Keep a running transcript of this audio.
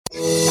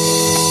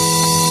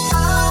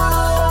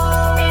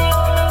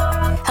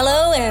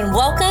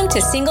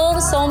to Single to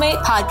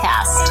Soulmate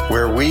Podcast,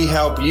 where we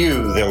help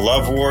you, the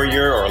love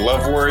warrior or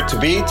love warrior to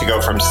be, to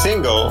go from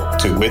single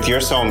to with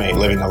your soulmate,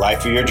 living the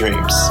life of your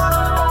dreams.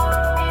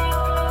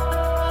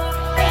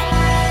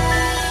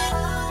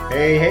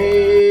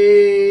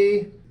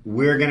 Hey,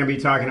 we're going to be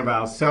talking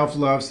about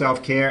self-love,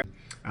 self-care.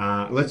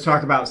 Let's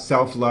talk about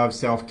self-love,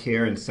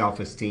 self-care, and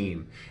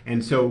self-esteem.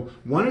 And so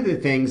one of the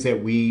things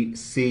that we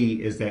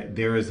see is that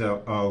there is a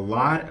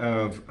lot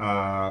of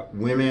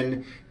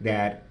women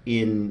that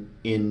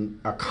in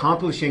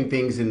accomplishing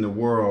things in the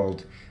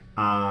world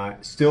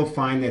still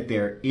find that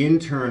their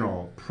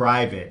internal,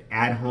 private,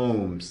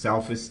 at-home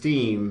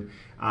self-esteem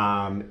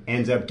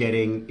ends up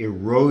getting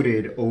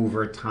eroded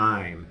over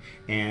time.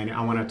 And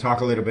I want to talk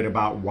a little bit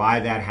about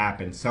why that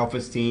happens.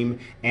 Self-esteem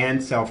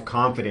and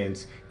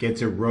self-confidence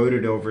gets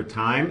eroded over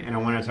time, and I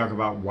want to talk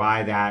about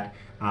why that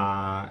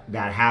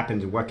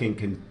happens, what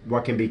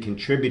can be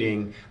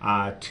contributing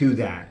to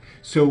that.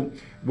 So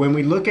when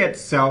we look at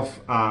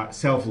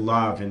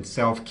self-love and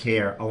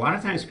self-care, a lot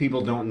of times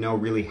people don't know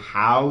really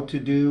how to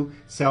do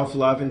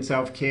self-love and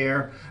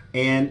self-care,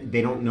 and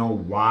they don't know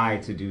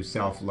why to do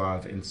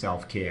self-love and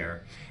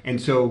self-care.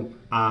 And so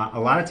a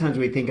lot of times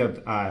we think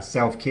of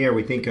self-care,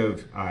 we think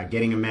of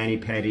getting a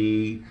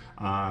mani-pedi,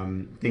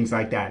 things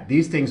like that.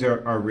 These things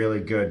are really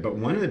good, but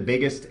one of the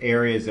biggest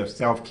areas of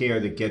self-care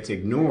that gets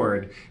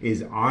ignored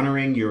is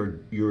honoring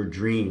your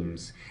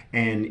dreams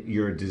and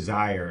your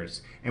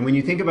desires. And when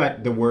you think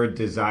about the word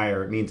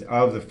desire, it means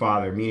of the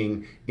Father,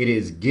 meaning it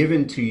is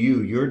given to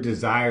you. Your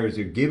desires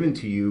are given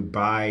to you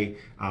by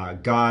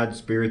God,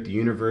 Spirit, the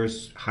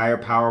universe, higher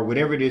power,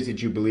 whatever it is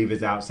that you believe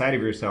is outside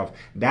of yourself.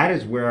 That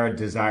is where our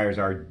desires,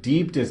 our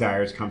deep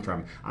desires, come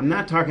from. I'm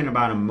not talking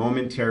about a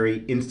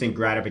momentary instant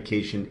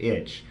gratification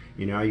itch.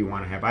 You know, you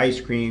want to have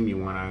ice cream, you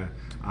want to,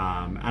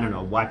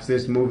 watch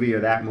this movie or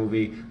that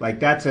movie. Like,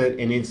 that's an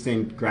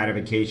instant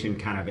gratification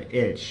kind of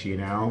itch, you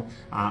know.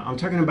 I'm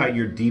talking about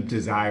your deep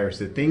desires,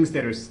 the things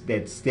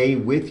that stay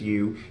with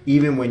you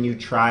even when you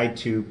try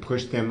to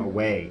push them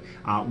away.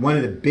 One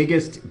of the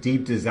biggest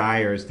deep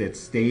desires that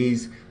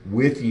stays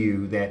with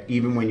you, that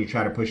even when you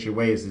try to push it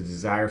away, is the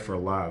desire for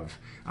love.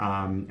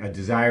 A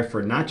desire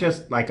for not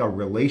just like a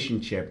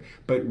relationship,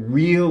 but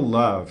real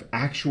love,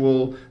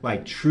 actual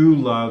like true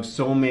love,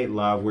 soulmate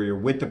love, where you're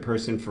with the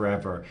person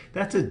forever.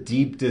 That's a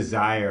deep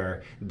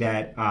desire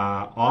that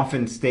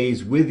often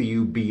stays with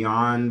you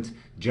beyond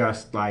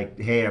just like,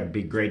 hey, it'd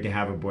be great to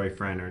have a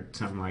boyfriend or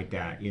something like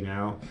that, you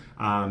know?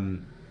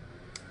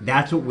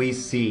 That's what we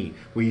see.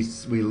 We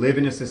live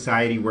in a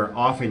society where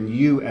often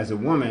you as a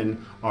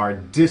woman are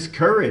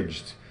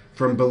discouraged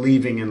from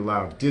believing in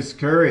love,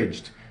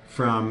 discouraged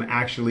from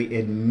actually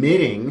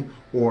admitting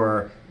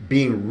or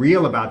being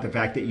real about the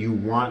fact that you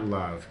want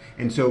love.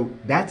 And so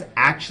that's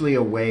actually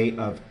a way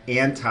of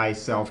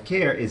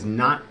anti-self-care, is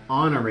not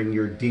honoring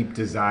your deep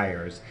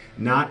desires,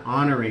 not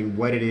honoring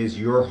what it is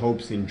your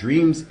hopes and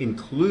dreams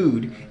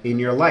include in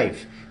your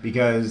life.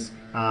 Because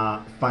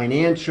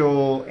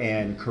financial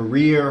and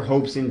career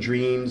hopes and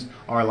dreams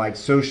are like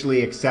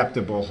socially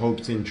acceptable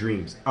hopes and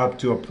dreams up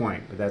to a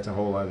point, but that's a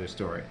whole other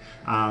story.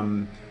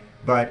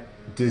 But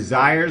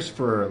desires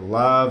for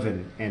love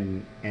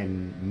and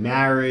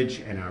marriage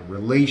and a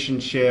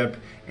relationship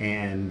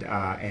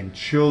and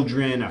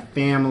children, a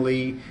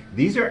family,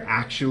 these are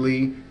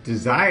actually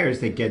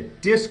desires that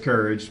get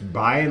discouraged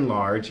by and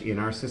large in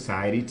our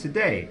society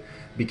today,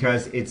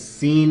 because it's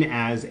seen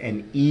as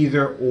an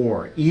either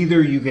or.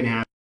 Either you can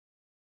have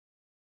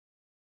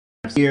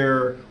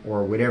here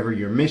or whatever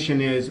your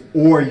mission is,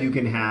 or you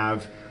can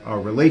have a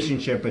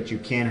relationship, but you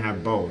can't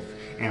have both.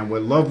 And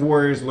what Love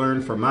Warriors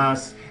learn from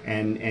us,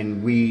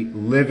 and we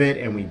live it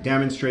and we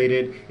demonstrate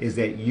it, is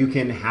that you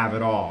can have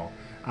it all.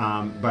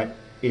 But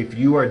if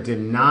you are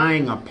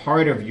denying a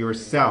part of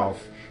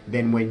yourself,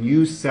 then when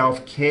you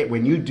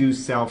do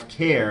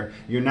self-care,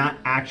 you're not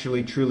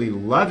actually truly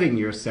loving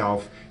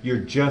yourself. You're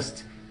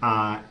just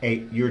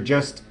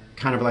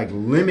kind of like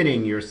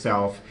limiting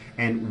yourself,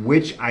 and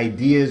which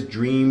ideas,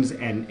 dreams,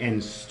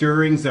 and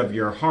stirrings of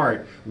your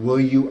heart will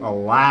you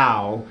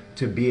allow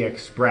to be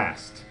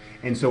expressed.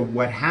 And so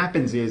what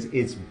happens is,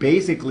 it's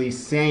basically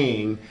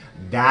saying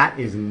that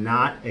is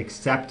not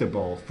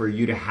acceptable for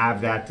you to have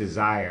that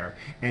desire.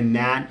 And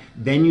that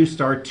then you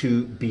start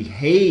to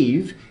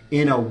behave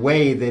in a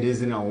way that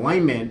is in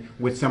alignment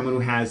with someone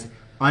who has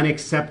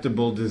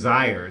unacceptable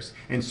desires.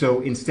 And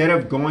so instead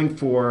of going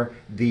for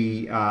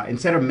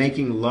instead of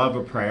making love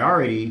a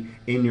priority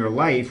in your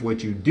life,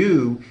 what you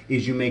do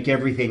is you make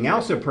everything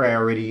else a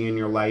priority in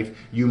your life.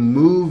 You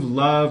move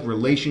love,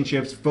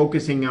 relationships,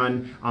 focusing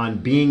on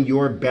being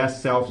your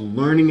best self,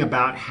 learning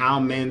about how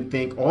men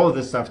think, all of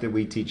the stuff that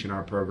we teach in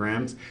our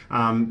programs.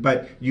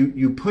 But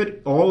you put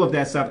all of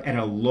that stuff at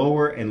a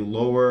lower and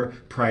lower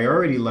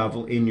priority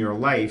level in your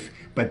life.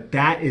 But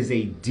that is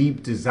a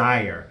deep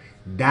desire.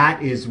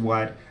 That is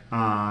what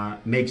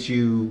makes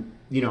you,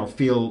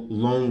 feel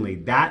lonely.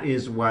 That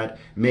is what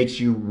makes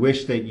you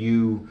wish that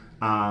you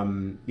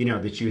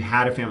that you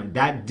had a family.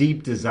 That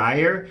deep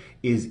desire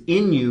is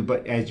in you,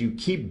 but as you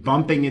keep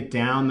bumping it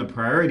down the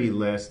priority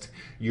list,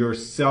 your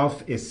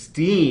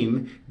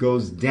self-esteem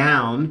goes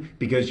down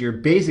because you're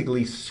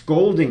basically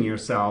scolding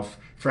yourself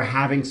for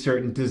having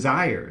certain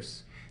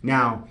desires.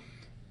 Now,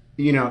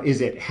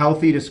 is it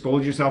healthy to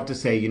scold yourself to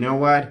say, you know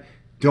what,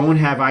 don't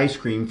have ice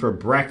cream for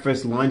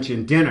breakfast, lunch,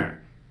 and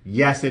dinner?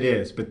 Yes, it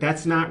is, but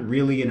that's not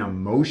really an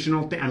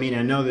emotional thing. I mean,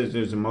 I know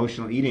there's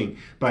emotional eating,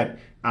 but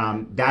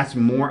that's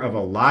more of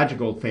a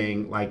logical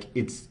thing. Like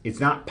it's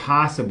not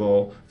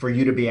possible for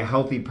you to be a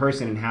healthy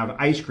person and have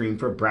ice cream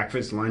for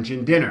breakfast, lunch,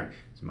 and dinner.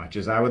 As much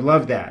as I would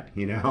love that,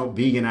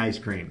 vegan ice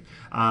cream.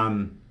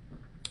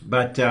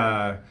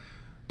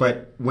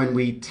 But when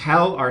we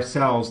tell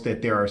ourselves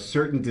that there are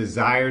certain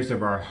desires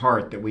of our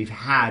heart that we've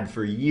had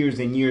for years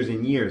and years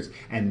and years,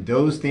 and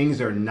those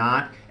things are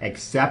not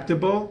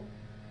acceptable,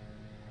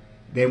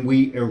 then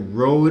we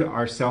erode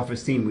our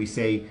self-esteem. We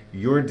say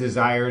your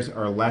desires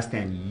are less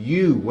than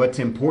you. What's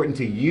important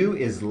to you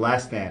is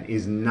less than,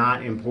 is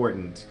not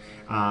important.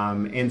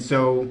 And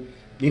so,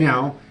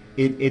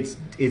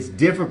 it's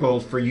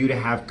difficult for you to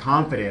have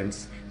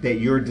confidence that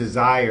your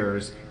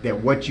desires, that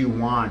what you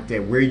want,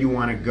 that where you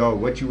want to go,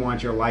 what you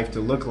want your life to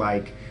look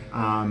like,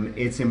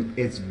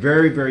 it's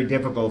very, very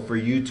difficult for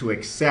you to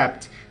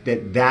accept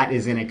that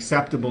is an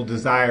acceptable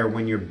desire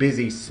when you're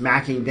busy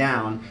smacking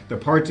down the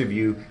parts of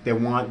you that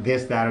want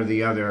this, that, or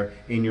the other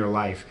in your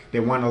life. They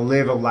want to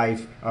live a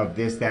life of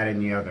this, that,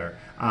 and the other.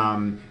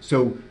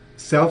 So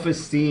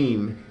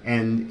self-esteem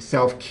and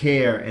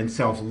self-care and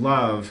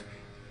self-love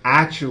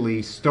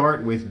actually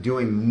start with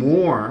doing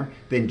more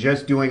than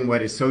just doing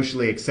what is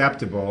socially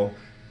acceptable.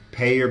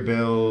 Pay your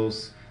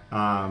bills,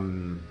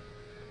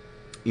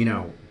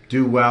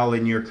 do well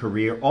in your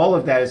career. All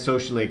of that is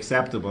socially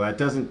acceptable. That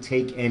doesn't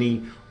take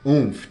any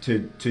oomph to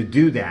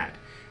do that.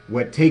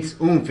 What takes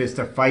oomph is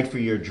to fight for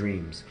your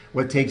dreams.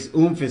 What takes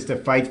oomph is to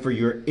fight for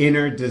your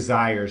inner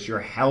desires, your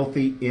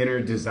healthy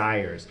inner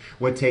desires.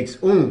 What takes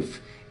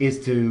oomph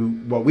is to,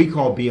 what we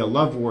call, be a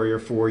love warrior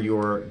for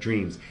your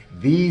dreams.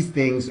 These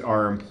things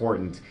are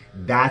important.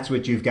 That's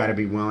what you've got to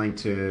be willing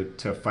to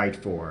fight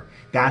for.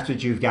 That's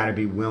what you've got to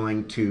be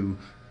willing to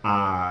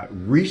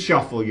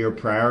reshuffle your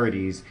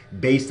priorities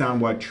based on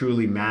what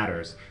truly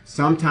matters.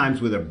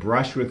 Sometimes with a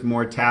brush with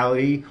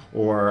mortality,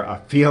 or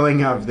a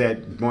feeling of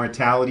that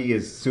mortality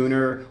is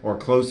sooner or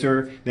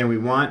closer than we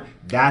want,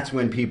 that's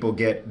when people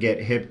get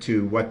hip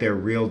to what their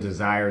real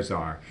desires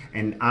are.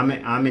 And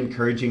I'm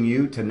encouraging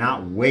you to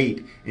not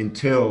wait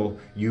until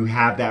you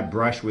have that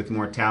brush with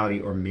mortality,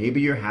 or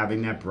maybe you're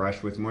having that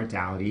brush with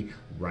mortality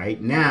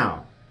right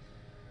now.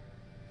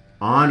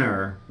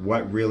 Honor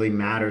what really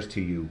matters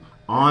to you.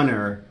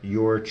 Honor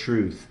your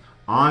truth.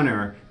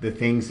 Honor the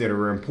things that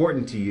are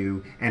important to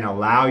you, and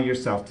allow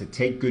yourself to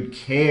take good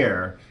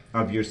care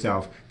of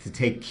yourself, to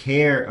take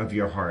care of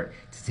your heart,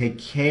 to take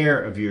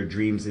care of your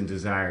dreams and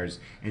desires.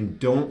 And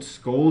don't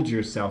scold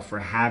yourself for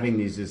having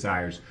these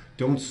desires.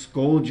 Don't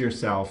scold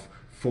yourself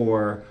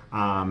for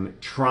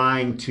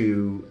trying it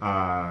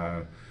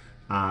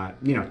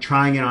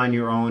on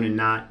your own and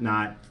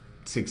not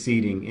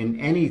succeeding in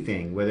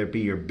anything, whether it be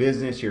your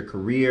business, your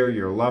career,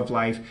 your love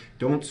life.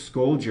 Don't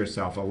scold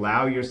yourself.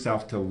 Allow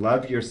yourself to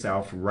love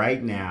yourself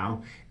right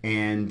now,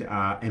 and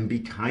be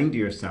kind to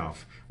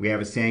yourself. We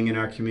have a saying in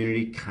our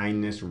community: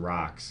 kindness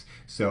rocks.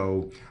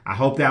 So I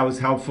hope that was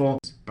helpful.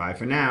 Bye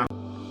for now.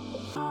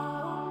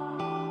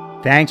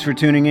 Thanks for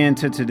tuning in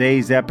to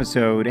today's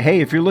episode. Hey,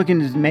 if you're looking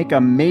to make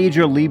a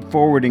major leap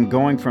forward in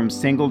going from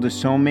single to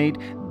soulmate,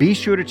 be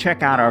sure to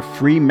check out our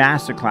free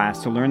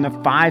masterclass to learn the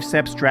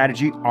 5-step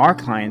strategy our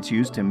clients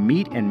use to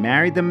meet and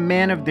marry the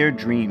man of their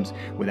dreams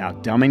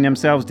without dumbing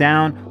themselves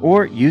down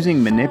or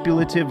using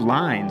manipulative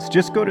lines.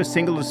 Just go to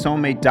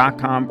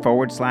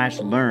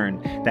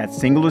singletosoulmate.com/learn. That's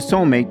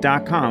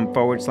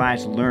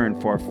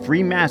singletosoulmate.com/learn for a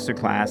free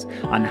masterclass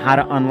on how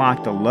to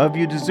unlock the love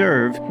you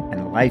deserve and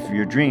the life of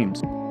your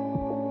dreams.